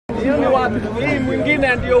ni watu hii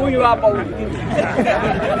mwingine ndio huyu hapa huyu.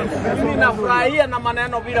 Mimi nafurahia na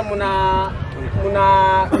maneno vile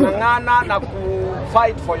mnang'ana na ku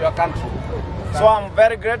fight for your country. So I'm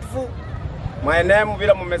very grateful. My name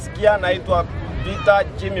vile mmesikia naitwa Peter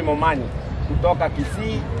Jimmy Momanyi kutoka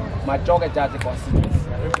Kisii Machoge Church Constituency.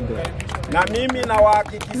 Na mimi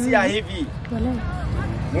nawahakikishia hivi.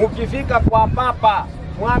 Mukifika kwa papa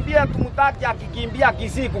mwambie tumtaki akikimbia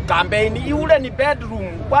Kisii kukampeni. Yule ni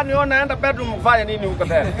bedroom. Kwani wewe unaenda bedroom kufanya nini huko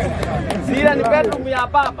tena? Zile ni bedroom ya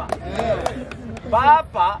papa.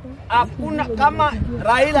 Papa hakuna kama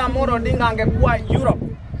Raila Amolo Odinga angekuwa Europe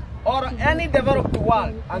or any developed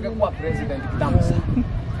world angekuwa president kitamsa.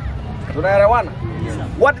 Tunaelewana?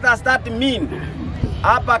 What does that mean?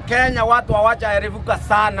 Hapa Kenya watu hawacha erevuka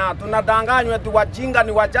sana. Tunadanganywa tu wajinga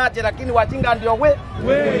ni wachache lakini wajinga ndio we.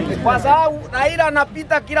 Kwa sababu Raila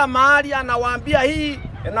anapita kila mahali anawaambia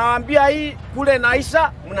hii kule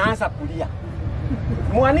naisha mnaanza kulia.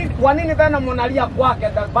 Kwa nini tena mnalia kwake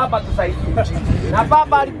baba tusaidie? Na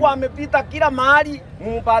baba alikuwa amepita kila mahali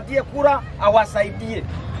mumpatie kura awasaidie.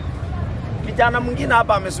 Kijana mwingine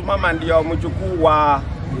hapa amesimama ndio mjukuu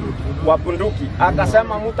wa bunduki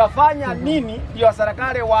akasema mtafanya nini ndio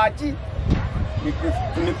serikali waachi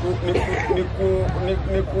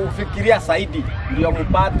ni kufikiria zaidi ndio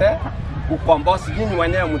mpate ukombozi nyinyi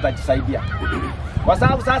wenyewe mtajisaidia. Kwa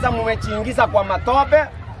sababu sasa mmechiingiza kwa matope,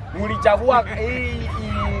 mlichagua hii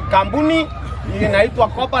kampuni inaitwa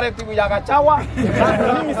cooperative ya Gachawa.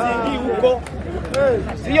 Sasa mimi siingii huko.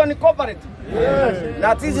 Sio ni cooperative.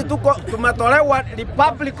 Na sisi tumetolewa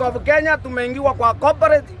Republic of Kenya tumeingiwa kwa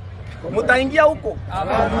cooperative. Mutaingia huko.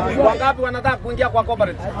 Wangapi wanataka kuingia kwa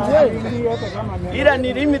cooperative? Ile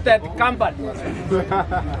ni limited company.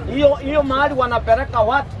 Hiyo mahali wanapeleka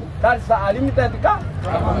watu. That's a limited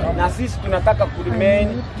company. Na sisi tunataka ku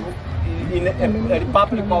remain in a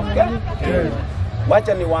Republic of Kenya.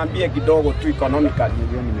 Wacha niwaambie kidogo tu economically.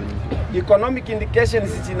 Economic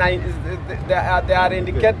indications they are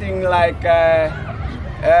indicating like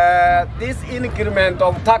this increment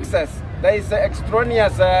of taxes. There is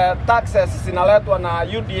extraneous taxes zinaletwa na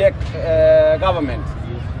UDA government.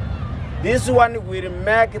 This one will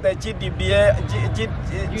make the GDP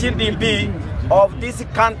of this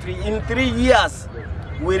country in 3 years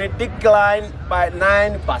will decline by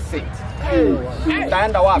 9%.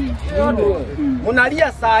 Itaenda wapi?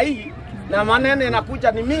 Munalia saa hii na maneno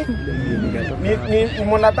yanakuja ni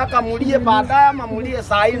mnataka mulie baadaye ama mulie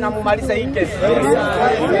saa hii na mumalize hii kesi.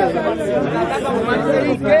 Mnataka mumalize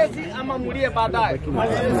hii kesi ama mulie baadaye.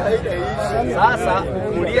 Sasa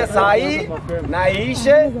mulie saa hii na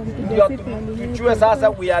iishe ndio tujue sasa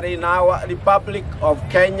we are in our Republic of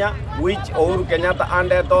Kenya which Uhuru Kenyatta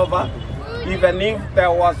handed over even if there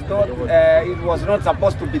was not it was not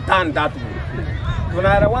supposed to be done that way.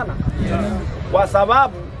 Tunaelewana? Kwa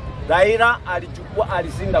sababu Raila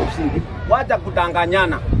alishinda ushindi. Wacha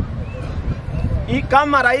kudanganyana.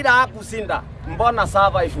 Kama Raila hakushinda, mbona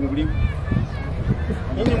sava ifunguliwe?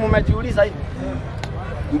 Nini mmejiuliza hivi?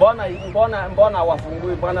 Mbona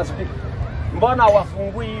wafungui bwana speaker? Mbona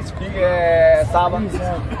wafungui sava?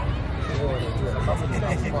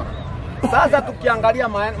 Sasa tukiangalia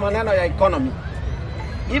maneno ya economy,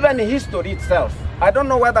 even history itself, I don't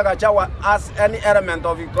know whether Gachawa has any element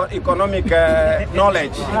of economic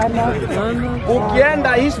knowledge.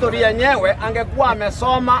 Ukienda history yenyewe angekuwa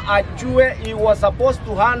amesoma ajue he was supposed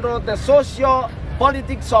to handle the social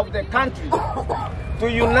politics of the country to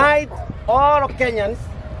unite all Kenyans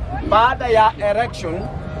baada ya election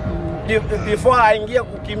before aingie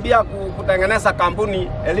kukimbia kutengeneza kampuni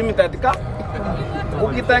limited company.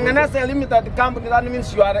 Ukitengeneza limited company that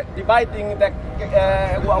means you are dividing the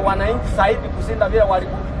wananchi zaidi kusinda vile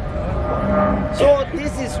waliku. So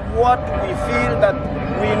this is what we feel that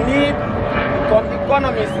we need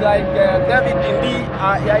economists like David Indi.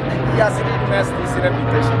 He has really messed his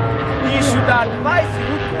reputation. He should advise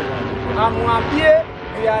Ruto amwambie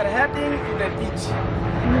we are heading to the ditch.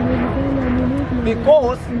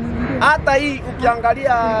 Because hata hii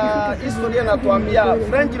ukiangalia historia inatuambia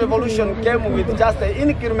French Revolution came with just an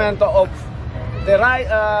increment of the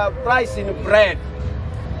price in bread,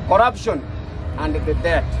 corruption and the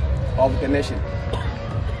debt of the nation.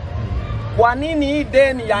 Kwa nini hii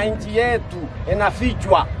deni ya nchi yetu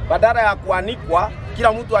inafichwa badala ya kuanikwa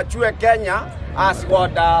kila mtu achue Kenya as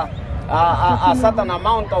what a certain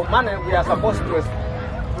amount of money we are supposed to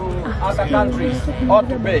other countries ought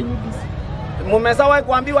to pay? Mumesawa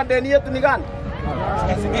kuambiwa deni yetu ni gani?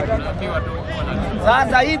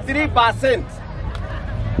 Sasa hii 3%.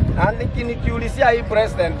 Na nikiulizia hii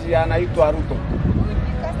president anaitwa Ruto.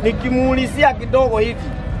 Nikimuulizia kidogo hivi.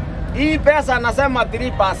 hii pesa anasema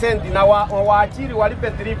 3% na waajiri walipe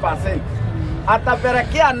 3%.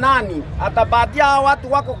 Atapelekea nani? Atapatia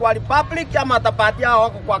watu wako kwa Republic ama atapatia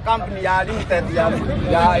wako kwa company ya limited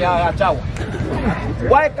ya chawa?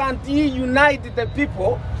 Why can't he unite the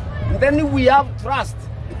people? Then we have trust.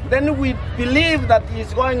 Then we believe that he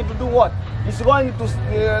is going to do what? He's going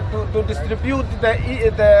to distribute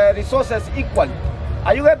the resources equally.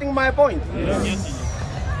 Are you getting my point? Yes.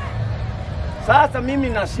 Sasa mimi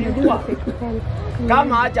nashindwa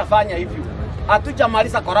kama hajafanya hivyo.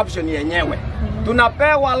 Hatujamaliza corruption yenyewe.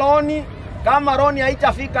 Tunapewa loni, kama loni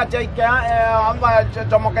haijafika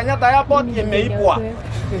Jomo Kenyatta airport imeibwa.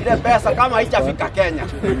 Ile pesa kama haijafika Kenya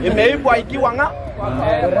imeibwa ikiwa nga.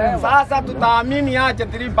 Sasa tutaamini aje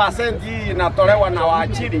 3% hii inatolewa na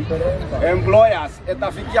waajiri employers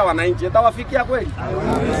itafikia wananchi? Itawafikia kweli?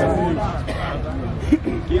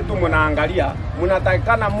 Kitu mnaangalia,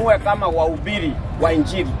 mnatakikana muwe kama wahubiri wa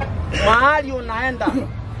injili. Mahali unaenda,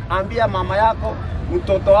 ambia mama yako,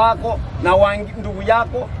 mtoto wako na ndugu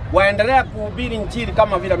yako waendelee kuhubiri injili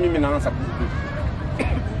kama vile mimi naanza kuhubiri.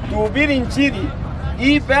 Tuhubiri injili.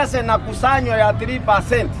 Hii pesa inakusanywa ya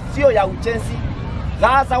 3%, sio ya uchenzi.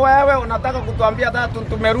 Sasa wewe unataka kutuambia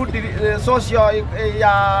tumerudi social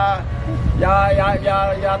ya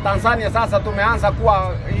Tanzania. Sasa tumeanza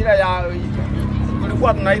kuwa ile ya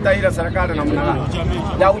tulikuwa tunaita ile serikali na mnala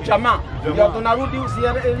ya uchamaa, ndio tunarudi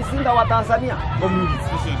usisinda wa Tanzania.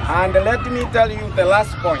 And let me tell you the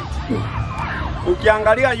last point.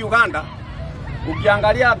 Ukiangalia Uganda,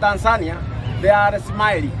 ukiangalia Tanzania, they are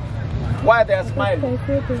smiling. Why they are smiling?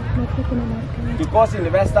 Because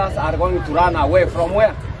investors are going to run away from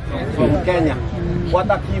where? From Kenya.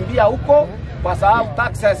 Watakimbia huko kwa sababu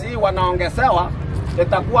taxes hii wanaongezewa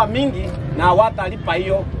itakuwa mingi na watalipa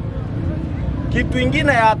hiyo. Kitu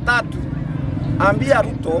ingine ya tatu, ambia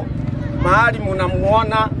Ruto mahali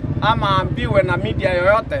mnamuona ama ambiwe na media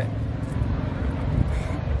yoyote,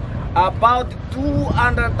 about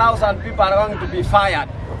 200,000 people are going to be fired.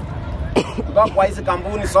 Kwa hizi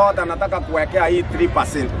kampuni sote anataka kuwekea hii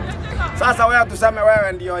 3%. Sasa wewe tuseme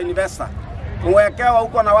wewe ndio investor, uwekewa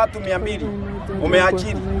huko na watu 200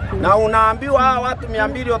 umeajiri, na unaambiwa hawa watu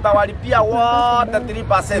 200 utawalipia wote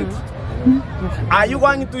 3%. Are you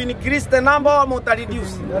going to increase the number or to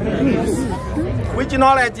reduce? Which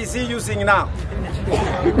knowledge is he using now?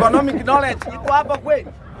 Economic knowledge iko hapa kweli?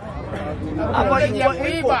 Hapa iko.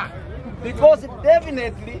 Because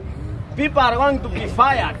definitely people are going to be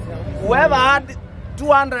fired. Whoever had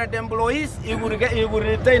 200 employees, he will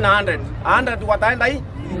retain 100. 100 wataenda hii.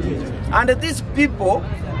 And these people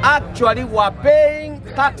actually were paying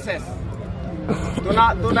taxes.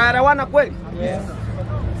 Tunaelewana kweli? Yes.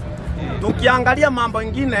 Tukiangalia mambo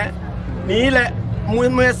ingine ni ile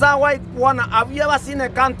mmesawa kuona, have you ever seen a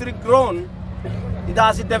country grown? It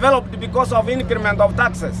has developed because of increment of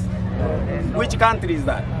taxes. Which country is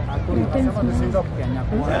that?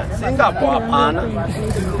 Singapore hapana.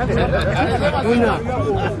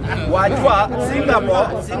 Wajua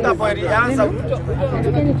Singapore ilianza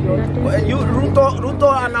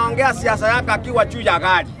Ruto anaongea siasa yake akiwa juu ya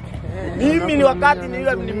gari. Mimi ni wakati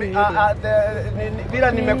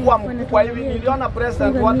bila nimekuwa mkubwa hivi niliona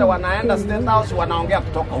president wote wanaenda State House wanaongea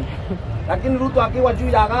kutoka huko. Lakini Ruto akiwa juu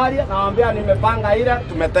ya gari naambia nimepanga ile,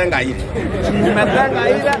 tumetenga ile. Nimetenga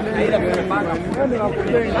ile na ile tumepanga.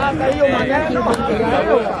 Sasa hiyo maneno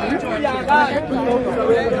juu ya gari.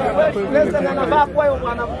 President anafaa kwa hiyo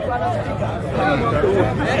wanasikika.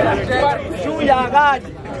 Juu ya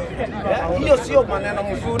gari. Hiyo sio maneno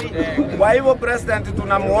mzuri. Kwa hivyo president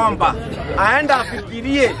tunamuomba aenda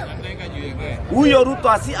afikirie huyo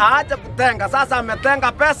Ruto aache kutenga. Sasa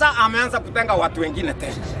ametenga pesa, ameanza kutenga watu wengine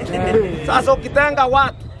tena. Sasa ukitenga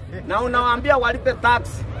watu na unawaambia walipe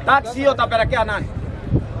tax hiyo utapelekea nani?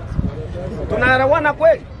 Tunaelewana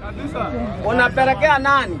kweli? Unapelekea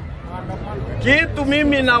nani? Kitu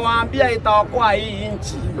mimi nawaambia itaokoa hii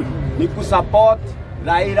nchi ni kusupport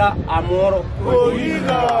Raila Amolo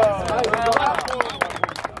ODINGA.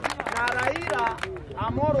 Na Raila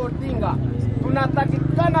Amolo ODINGA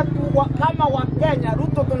tunatakikana kama wa Kenya.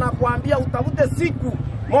 Ruto tunakuambia utafute siku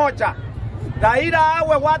moja Raila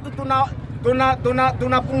awe watu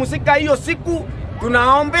tunapumzika hiyo siku,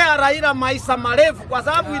 tunaombea Raila maisha marefu, kwa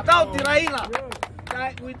sababu without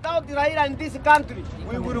Raila in this country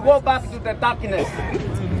we will go back to the darkness.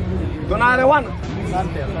 Tunaelewana?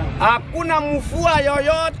 Hakuna mvua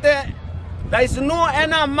yoyote. There is no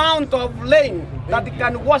any amount of rain that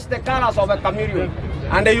can wash the colors of a chameleon,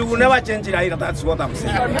 and you will never change Raila. That's what I'm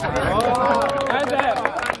saying.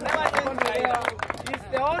 He's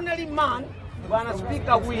the only man, Bwana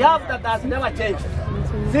Speaker, we have that has never changed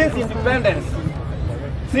since independence.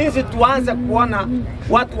 sisi tuanze kuona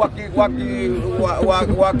watu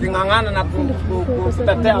waking'ang'ana na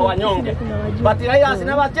kutetea wanyonge. But Raila has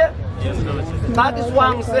never changed. That is why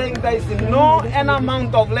I'm saying there is no any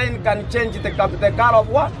amount of land can change the color of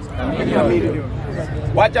what?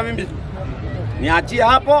 Wacha mimi niachie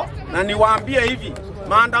hapo na niwaambie hivi,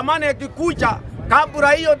 maandamano yakikuja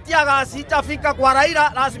kabla hiyo tiaga sitafika kwa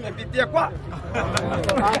Raila, lazima ipitie kwa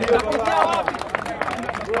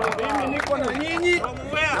mimi niko na nyinyi,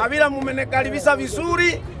 na bila mumenikaribisha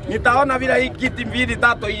vizuri, nitaona bila hii kiti 2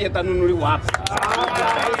 3 hii itanunuliwa hapa.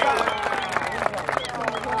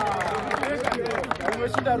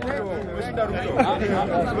 Umeshinda Ruto.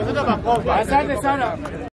 Asante sana.